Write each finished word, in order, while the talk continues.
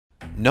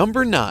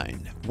Number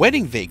 9.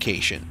 Wedding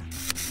vacation.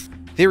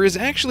 There is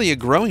actually a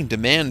growing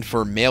demand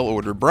for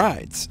mail-order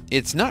brides.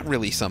 It's not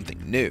really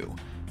something new.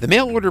 The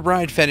mail-order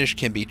bride fetish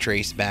can be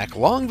traced back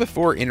long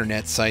before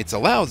internet sites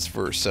allowed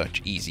for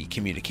such easy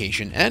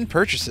communication and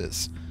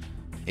purchases.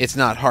 It's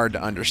not hard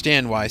to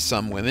understand why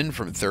some women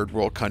from third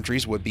world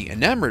countries would be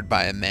enamored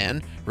by a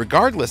man,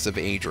 regardless of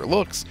age or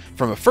looks,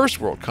 from a first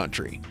world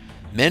country.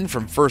 Men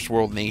from first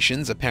world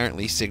nations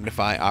apparently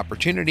signify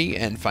opportunity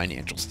and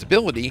financial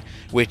stability,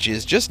 which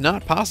is just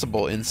not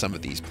possible in some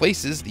of these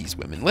places these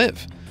women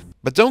live.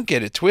 But don't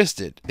get it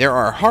twisted. There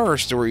are horror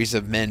stories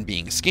of men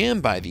being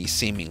scammed by these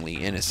seemingly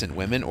innocent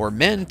women, or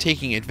men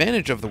taking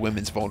advantage of the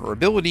women's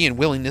vulnerability and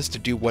willingness to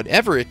do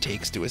whatever it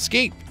takes to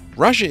escape.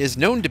 Russia is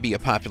known to be a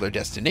popular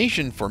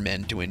destination for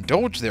men to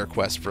indulge their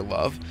quest for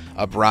love,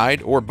 a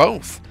bride, or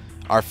both.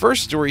 Our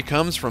first story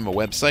comes from a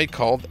website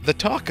called The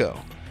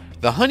Taco.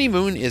 The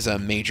honeymoon is a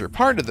major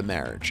part of the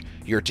marriage.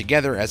 You're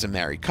together as a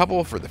married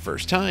couple for the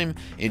first time,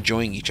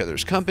 enjoying each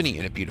other's company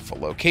in a beautiful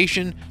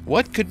location.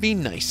 What could be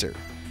nicer?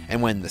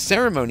 And when the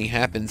ceremony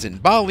happens in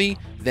Bali,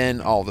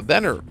 then all the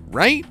better,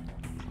 right?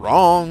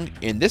 Wrong.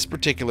 In this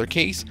particular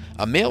case,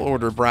 a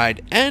mail-order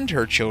bride and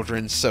her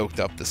children soaked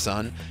up the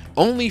sun,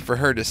 only for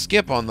her to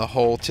skip on the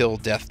whole till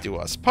death do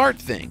us part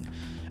thing.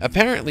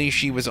 Apparently,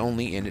 she was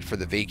only in it for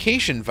the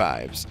vacation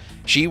vibes.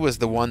 She was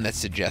the one that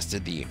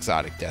suggested the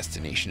exotic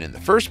destination in the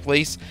first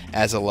place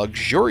as a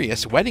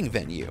luxurious wedding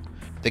venue.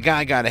 The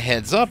guy got a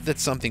heads up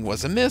that something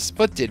was amiss,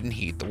 but didn't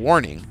heed the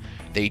warning.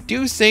 They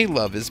do say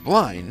love is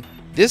blind.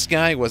 This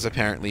guy was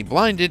apparently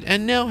blinded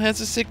and now has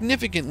a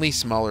significantly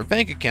smaller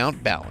bank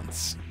account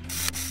balance.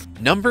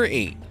 Number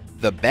 8.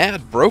 The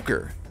Bad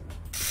Broker.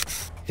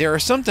 There are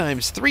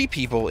sometimes 3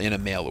 people in a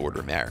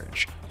mail-order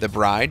marriage: the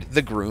bride,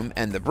 the groom,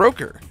 and the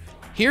broker.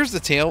 Here's the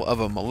tale of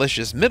a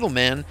malicious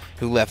middleman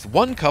who left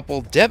one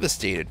couple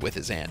devastated with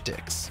his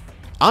antics.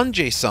 An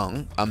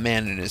Jae-sung, a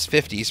man in his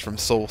 50s from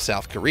Seoul,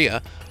 South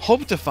Korea,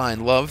 hoped to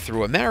find love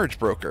through a marriage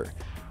broker.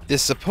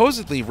 This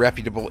supposedly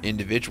reputable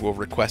individual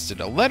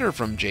requested a letter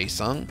from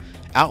Jae-sung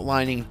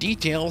outlining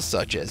details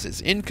such as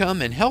his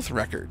income and health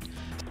record,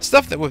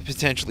 stuff that would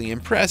potentially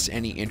impress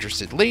any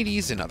interested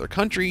ladies in other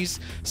countries,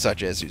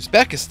 such as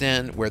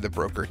Uzbekistan, where the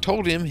broker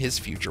told him his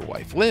future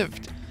wife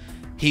lived.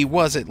 He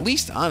was at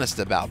least honest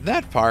about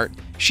that part.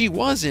 She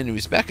was in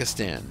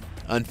Uzbekistan.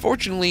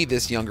 Unfortunately,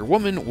 this younger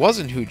woman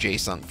wasn't who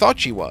Jae-sung thought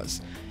she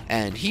was,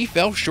 and he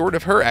fell short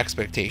of her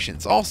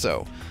expectations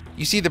also.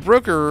 You see, the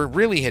broker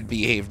really had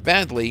behaved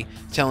badly,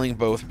 telling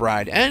both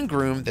bride and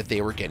groom that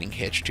they were getting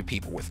hitched to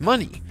people with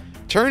money.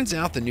 Turns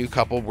out the new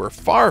couple were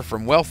far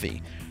from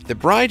wealthy. The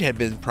bride had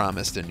been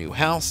promised a new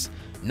house,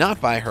 not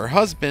by her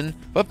husband,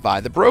 but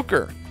by the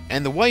broker,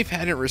 and the wife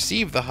hadn't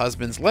received the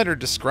husband's letter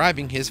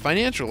describing his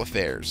financial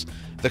affairs.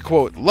 The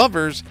quote,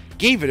 lovers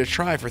gave it a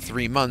try for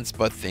 3 months,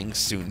 but things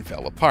soon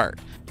fell apart.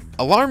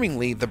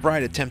 Alarmingly, the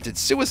bride attempted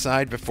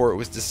suicide before it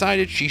was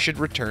decided she should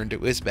return to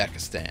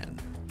Uzbekistan.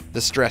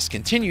 The stress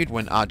continued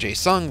when Ah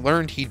Jae-sung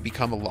learned he'd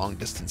become a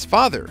long-distance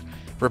father.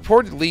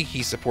 Reportedly,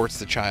 he supports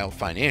the child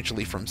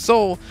financially from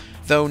Seoul,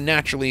 though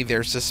naturally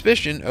there's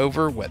suspicion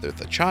over whether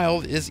the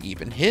child is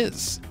even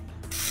his.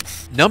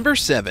 Number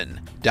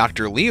 7.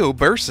 Dr. Leo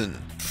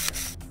Burson.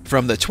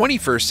 From the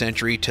 21st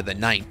century to the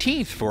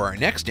 19th for our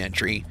next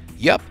entry,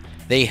 yup,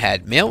 they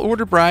had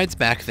mail-order brides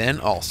back then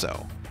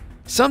also.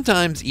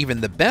 Sometimes even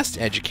the best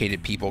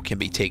educated people can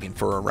be taken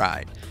for a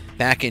ride.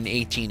 Back in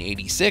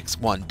 1886,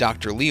 one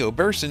Dr. Leo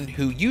Burson,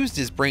 who used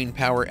his brain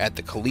power at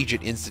the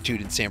Collegiate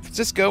Institute in San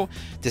Francisco,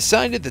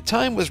 decided the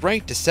time was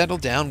right to settle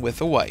down with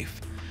a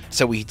wife.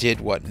 So he did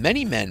what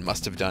many men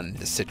must have done in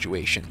this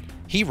situation.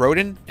 He wrote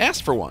and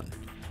asked for one.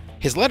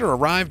 His letter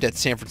arrived at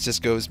San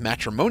Francisco's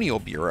Matrimonial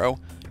Bureau.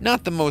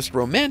 Not the most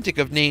romantic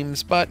of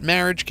names, but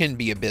marriage can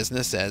be a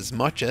business as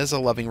much as a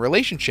loving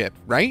relationship,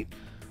 right?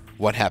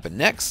 What happened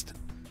next?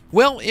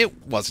 Well,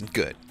 it wasn't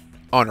good.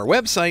 On her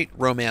website,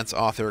 romance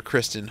author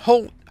Kristen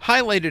Holt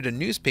highlighted a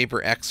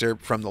newspaper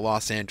excerpt from the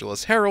Los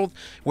Angeles Herald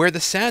where the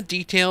sad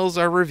details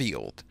are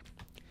revealed.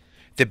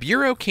 The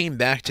Bureau came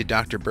back to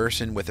Dr.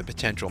 Burson with a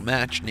potential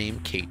match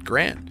named Kate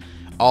Grant.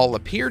 All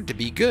appeared to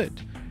be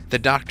good. The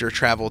doctor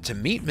traveled to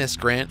meet Miss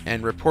Grant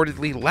and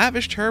reportedly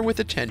lavished her with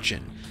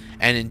attention,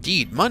 and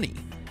indeed money,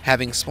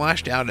 having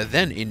splashed out a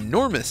then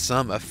enormous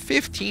sum of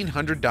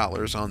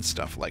 $1,500 on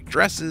stuff like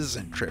dresses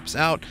and trips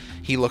out.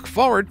 He looked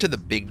forward to the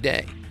big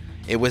day.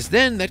 It was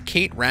then that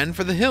Kate ran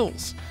for the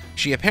hills.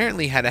 She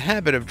apparently had a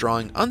habit of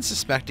drawing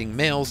unsuspecting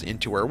males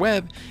into her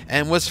web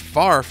and was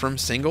far from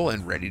single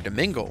and ready to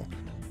mingle.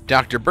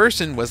 Dr.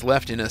 Burson was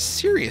left in a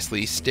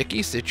seriously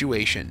sticky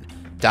situation.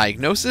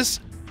 Diagnosis?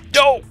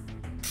 Dope!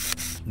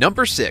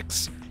 Number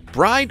 6.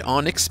 Bride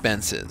on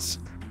expenses.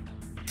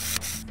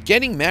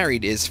 Getting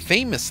married is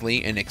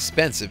famously an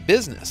expensive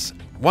business.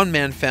 One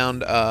man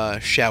found a,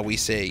 shall we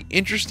say,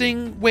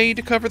 interesting way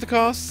to cover the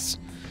costs.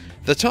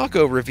 The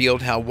Taco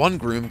revealed how one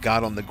groom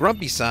got on the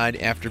grumpy side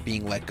after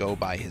being let go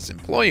by his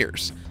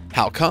employers.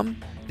 How come?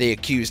 They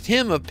accused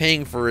him of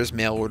paying for his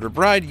mail-order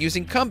bride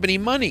using company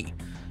money.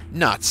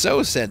 Not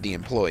so, said the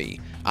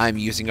employee. I'm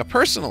using a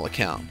personal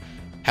account.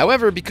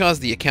 However, because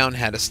the account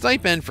had a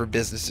stipend for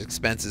business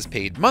expenses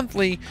paid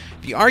monthly,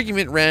 the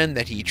argument ran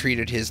that he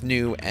treated his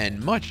new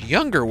and much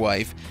younger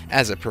wife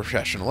as a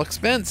professional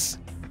expense.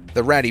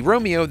 The ratty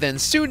Romeo then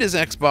sued his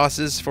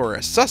ex-bosses for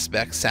a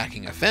suspect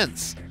sacking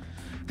offense.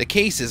 The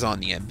case is on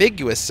the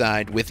ambiguous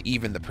side, with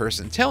even the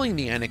person telling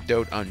the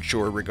anecdote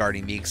unsure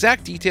regarding the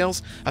exact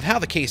details of how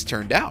the case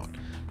turned out.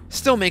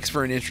 Still makes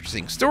for an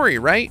interesting story,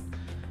 right?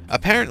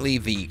 Apparently,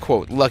 the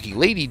quote lucky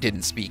lady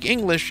didn't speak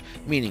English,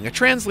 meaning a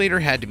translator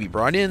had to be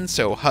brought in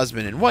so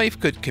husband and wife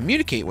could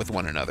communicate with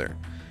one another.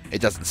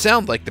 It doesn't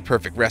sound like the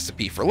perfect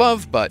recipe for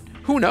love, but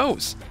who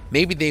knows?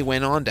 Maybe they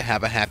went on to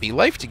have a happy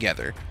life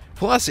together.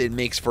 Plus, it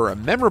makes for a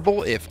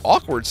memorable, if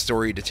awkward,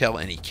 story to tell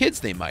any kids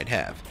they might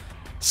have.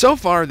 So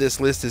far, this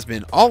list has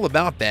been all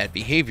about bad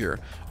behavior,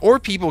 or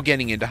people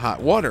getting into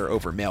hot water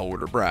over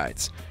mail-order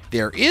brides.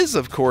 There is,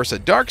 of course, a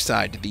dark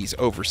side to these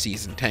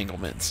overseas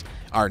entanglements.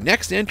 Our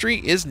next entry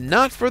is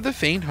not for the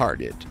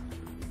faint-hearted.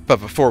 But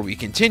before we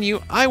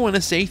continue, I want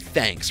to say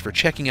thanks for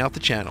checking out the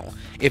channel.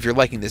 If you're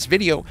liking this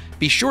video,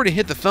 be sure to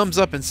hit the thumbs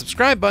up and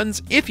subscribe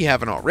buttons if you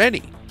haven't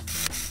already.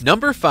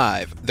 Number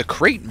 5. The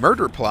Crate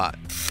Murder Plot.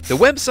 The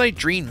website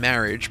Dream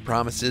Marriage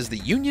promises the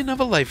union of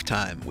a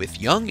lifetime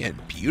with young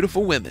and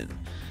beautiful women.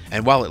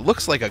 And while it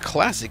looks like a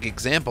classic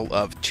example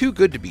of too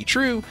good to be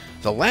true,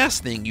 the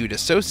last thing you'd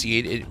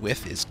associate it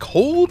with is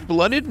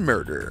cold-blooded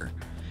murder.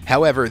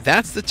 However,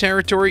 that's the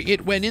territory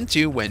it went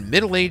into when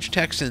middle-aged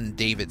Texan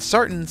David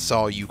Sartin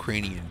saw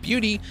Ukrainian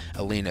beauty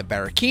Elena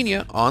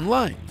Barakina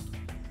online.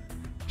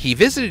 He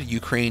visited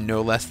Ukraine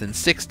no less than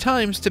 6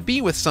 times to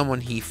be with someone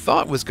he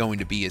thought was going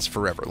to be his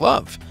forever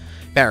love.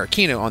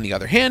 Barakina, on the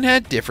other hand,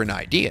 had different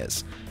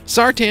ideas.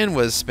 Sartan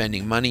was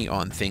spending money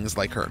on things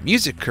like her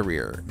music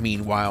career.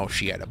 Meanwhile,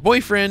 she had a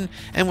boyfriend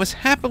and was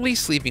happily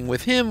sleeping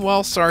with him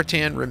while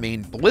Sartan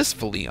remained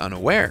blissfully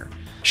unaware.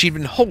 She'd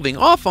been holding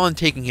off on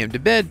taking him to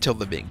bed till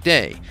the big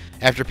day.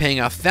 After paying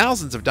out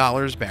thousands of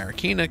dollars,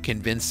 Barakina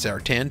convinced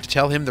Sartan to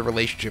tell him the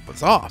relationship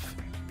was off.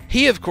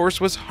 He, of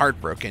course, was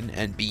heartbroken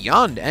and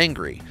beyond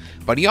angry,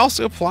 but he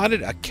also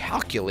plotted a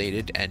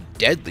calculated and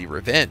deadly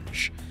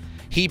revenge.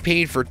 He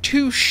paid for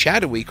 2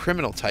 shadowy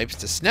criminal types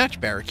to snatch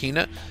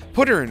Barakina,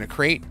 put her in a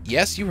crate,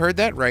 yes, you heard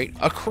that right,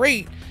 a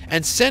crate,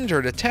 and send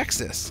her to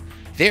Texas.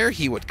 There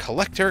he would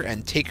collect her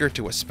and take her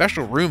to a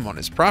special room on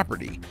his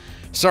property.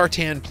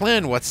 Sartan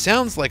planned what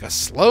sounds like a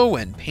slow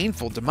and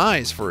painful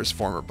demise for his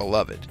former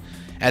beloved.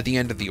 At the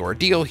end of the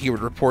ordeal, he would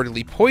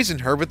reportedly poison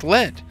her with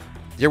lead.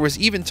 There was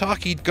even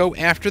talk he'd go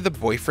after the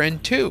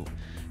boyfriend too.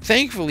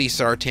 Thankfully,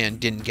 Sartan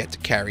didn't get to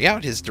carry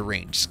out his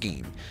deranged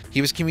scheme. He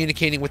was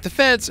communicating with the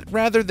feds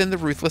rather than the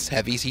ruthless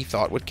heavies he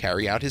thought would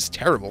carry out his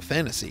terrible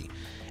fantasy.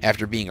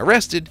 After being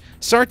arrested,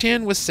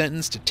 Sartan was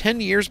sentenced to 10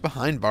 years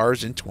behind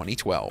bars in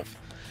 2012.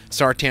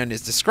 Sartan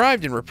is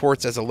described in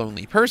reports as a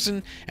lonely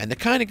person, and the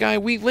kind of guy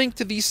we link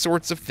to these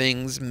sorts of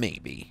things,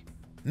 maybe.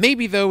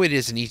 Maybe, though, it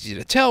isn't easy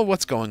to tell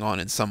what's going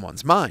on in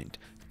someone's mind.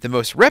 The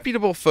most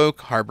reputable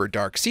folk harbor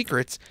dark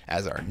secrets,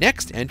 as our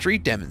next entry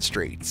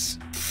demonstrates.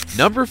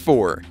 Number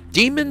 4.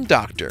 Demon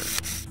Doctor.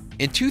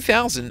 In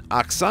 2000,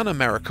 Oksana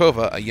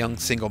Marikova, a young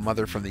single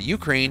mother from the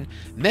Ukraine,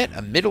 met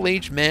a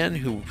middle-aged man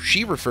who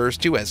she refers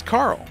to as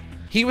Carl.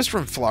 He was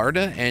from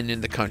Florida and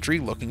in the country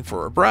looking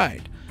for a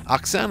bride.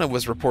 Oksana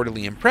was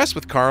reportedly impressed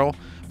with Carl,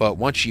 but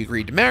once she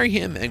agreed to marry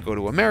him and go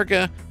to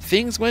America,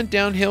 things went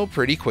downhill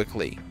pretty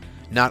quickly.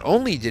 Not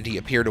only did he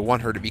appear to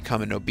want her to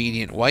become an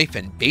obedient wife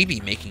and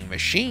baby-making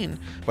machine,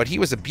 but he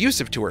was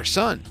abusive to her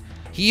son.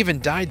 He even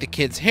dyed the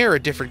kid's hair a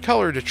different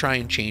color to try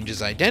and change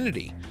his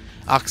identity.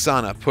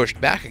 Oksana pushed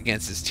back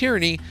against his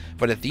tyranny,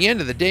 but at the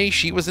end of the day,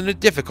 she was in a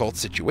difficult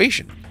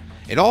situation.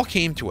 It all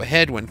came to a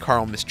head when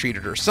Carl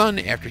mistreated her son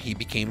after he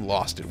became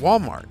lost at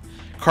Walmart.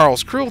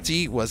 Carl's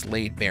cruelty was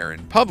laid bare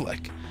in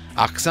public.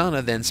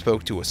 Oksana then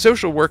spoke to a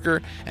social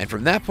worker, and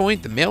from that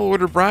point, the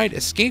mail-order bride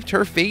escaped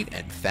her fate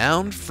and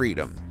found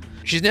freedom.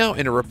 She's now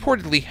in a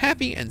reportedly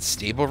happy and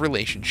stable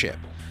relationship.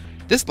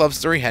 This love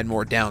story had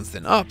more downs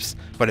than ups,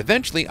 but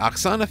eventually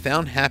Oksana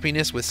found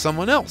happiness with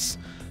someone else.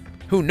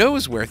 Who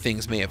knows where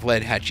things may have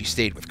led had she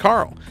stayed with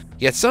Carl,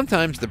 yet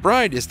sometimes the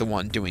bride is the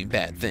one doing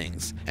bad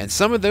things, and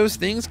some of those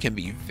things can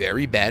be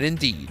very bad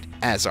indeed,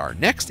 as our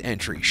next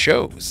entry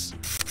shows.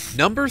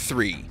 Number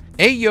 3.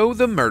 Ayo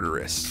the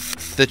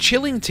Murderess. The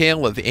chilling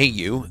tale of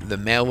Ayo, the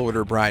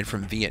mail-order bride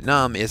from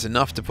Vietnam, is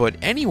enough to put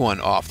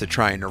anyone off to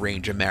try and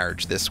arrange a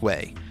marriage this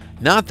way.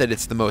 Not that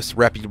it's the most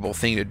reputable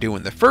thing to do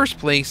in the first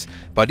place,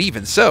 but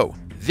even so,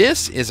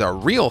 this is a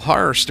real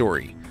horror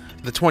story.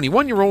 The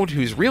 21-year-old,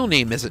 whose real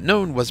name isn't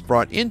known, was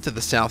brought into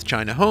the South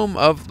China home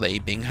of Lei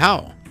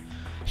Binghao.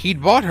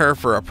 He'd bought her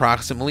for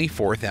approximately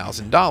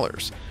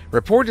 $4,000.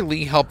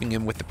 Reportedly helping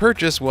him with the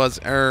purchase was,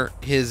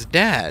 his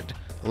dad,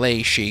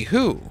 Lei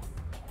Shihu.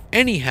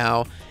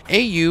 Anyhow,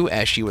 Ayu,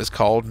 as she was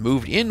called,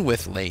 moved in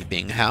with Lei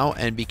Binghao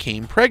and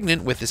became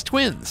pregnant with his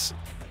twins.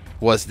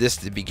 Was this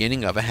the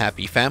beginning of a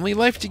happy family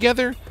life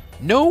together?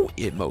 No,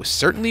 it most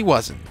certainly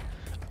wasn't.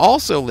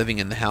 Also living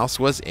in the house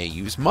was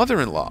Ayu's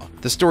mother-in-law.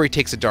 The story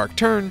takes a dark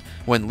turn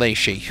when Lei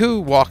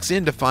Shehu walks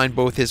in to find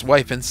both his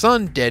wife and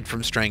son dead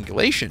from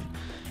strangulation.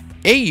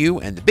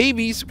 Ayu and the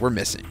babies were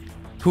missing.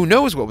 Who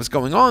knows what was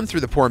going on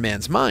through the poor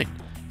man's mind?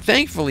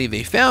 Thankfully,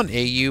 they found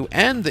Ayu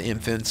and the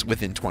infants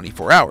within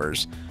 24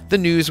 hours. The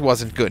news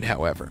wasn't good,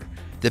 however.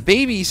 The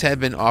babies had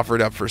been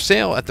offered up for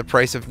sale at the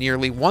price of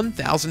nearly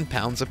 1,000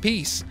 pounds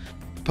apiece.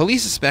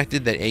 Police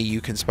suspected that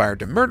Ayu conspired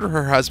to murder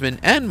her husband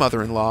and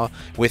mother-in-law,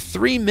 with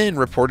 3 men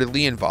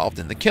reportedly involved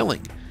in the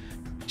killing.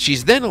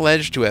 She's then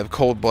alleged to have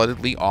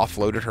cold-bloodedly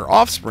offloaded her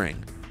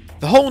offspring.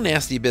 The whole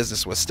nasty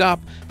business was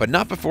stopped, but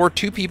not before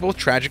 2 people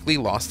tragically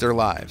lost their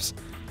lives.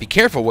 Be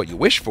careful what you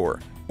wish for,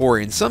 or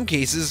in some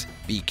cases,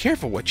 be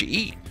careful what you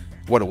eat.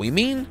 What do we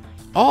mean?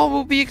 All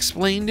will be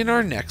explained in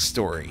our next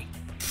story.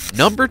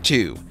 Number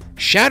 2.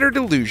 Shattered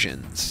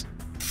Illusions.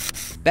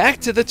 Back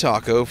to the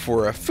taco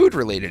for a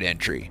food-related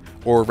entry,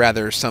 or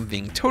rather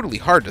something totally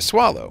hard to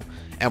swallow,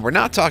 and we're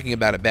not talking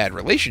about a bad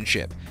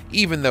relationship,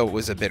 even though it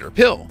was a bitter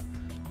pill.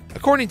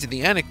 According to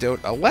the anecdote,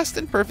 a less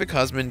than perfect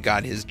husband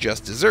got his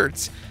just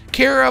desserts,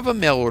 care of a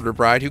mail-order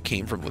bride who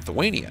came from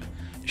Lithuania.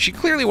 She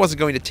clearly wasn't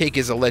going to take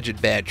his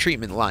alleged bad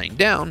treatment lying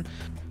down,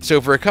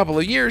 so for a couple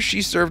of years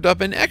she served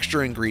up an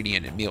extra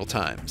ingredient at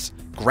mealtimes: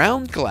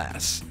 ground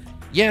glass.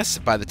 Yes,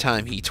 by the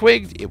time he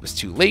twigged, it was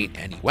too late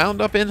and he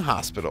wound up in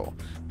hospital.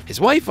 His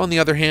wife, on the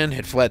other hand,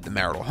 had fled the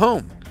marital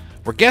home.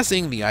 We're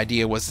guessing the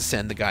idea was to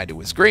send the guy to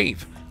his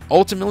grave.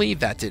 Ultimately,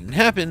 that didn't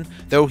happen,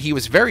 though he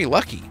was very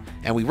lucky,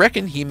 and we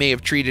reckon he may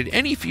have treated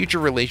any future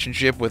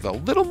relationship with a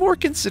little more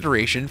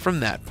consideration from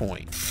that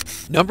point.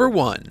 Number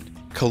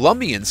 1.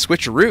 Colombian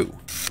Switcheroo.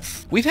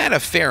 We've had a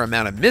fair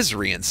amount of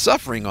misery and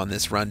suffering on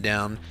this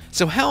rundown,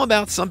 so how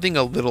about something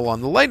a little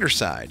on the lighter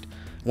side?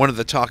 One of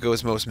the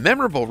taco's most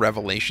memorable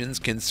revelations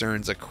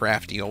concerns a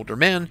crafty older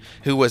man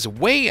who was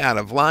way out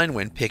of line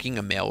when picking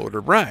a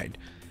mail-order bride.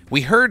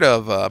 We heard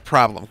of a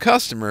problem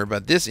customer,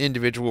 but this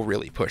individual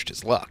really pushed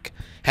his luck.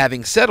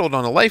 Having settled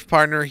on a life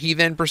partner, he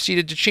then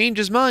proceeded to change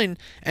his mind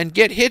and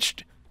get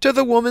hitched to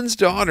the woman's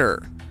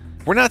daughter.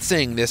 We're not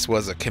saying this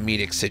was a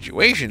comedic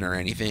situation or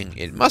anything.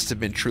 It must have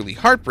been truly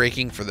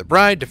heartbreaking for the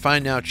bride to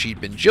find out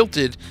she'd been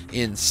jilted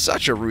in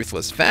such a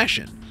ruthless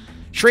fashion.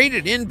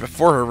 Traded in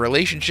before her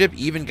relationship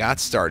even got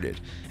started,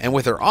 and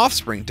with her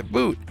offspring to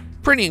boot.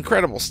 Pretty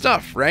incredible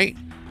stuff, right?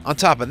 On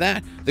top of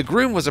that, the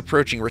groom was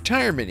approaching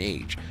retirement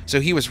age,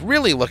 so he was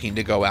really looking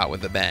to go out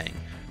with a bang.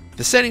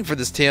 The setting for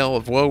this tale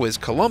of woe is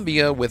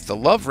Colombia, with the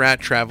love rat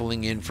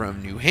traveling in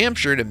from New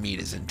Hampshire to meet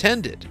his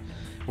intended.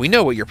 We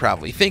know what you're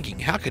probably thinking: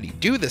 how could he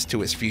do this to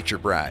his future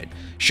bride?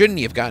 Shouldn't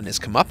he have gotten his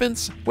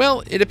comeuppance?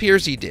 Well, it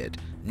appears he did.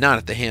 Not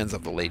at the hands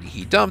of the lady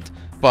he dumped,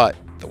 but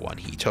the one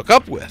he took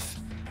up with.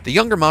 The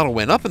younger model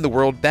went up in the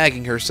world,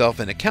 bagging herself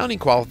an accounting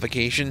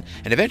qualification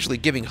and eventually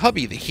giving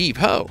hubby the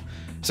heave-ho.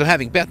 So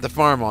having bet the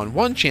farm on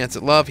one chance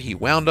at love, he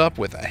wound up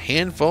with a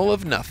handful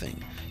of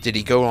nothing. Did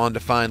he go on to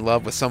find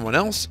love with someone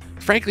else?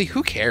 Frankly,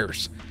 who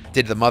cares?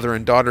 Did the mother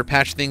and daughter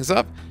patch things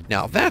up?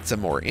 Now that's a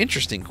more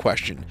interesting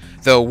question,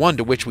 though one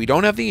to which we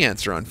don't have the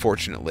answer,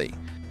 unfortunately.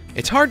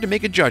 It's hard to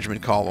make a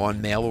judgment call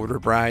on mail-order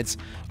brides,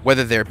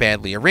 whether they're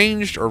badly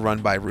arranged or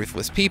run by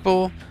ruthless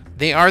people.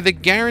 They are the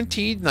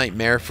guaranteed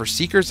nightmare for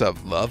seekers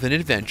of love and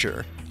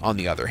adventure. On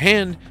the other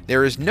hand,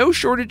 there is no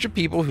shortage of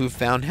people who've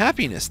found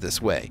happiness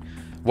this way.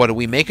 What do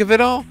we make of it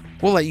all?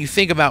 We'll let you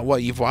think about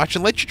what you've watched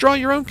and let you draw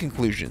your own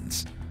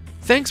conclusions.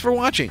 Thanks for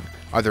watching.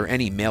 Are there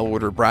any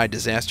mail-order bride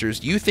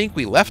disasters you think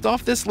we left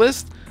off this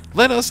list?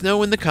 Let us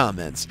know in the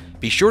comments.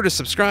 Be sure to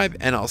subscribe,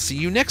 and I'll see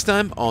you next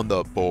time on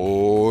the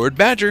Bored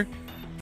Badger.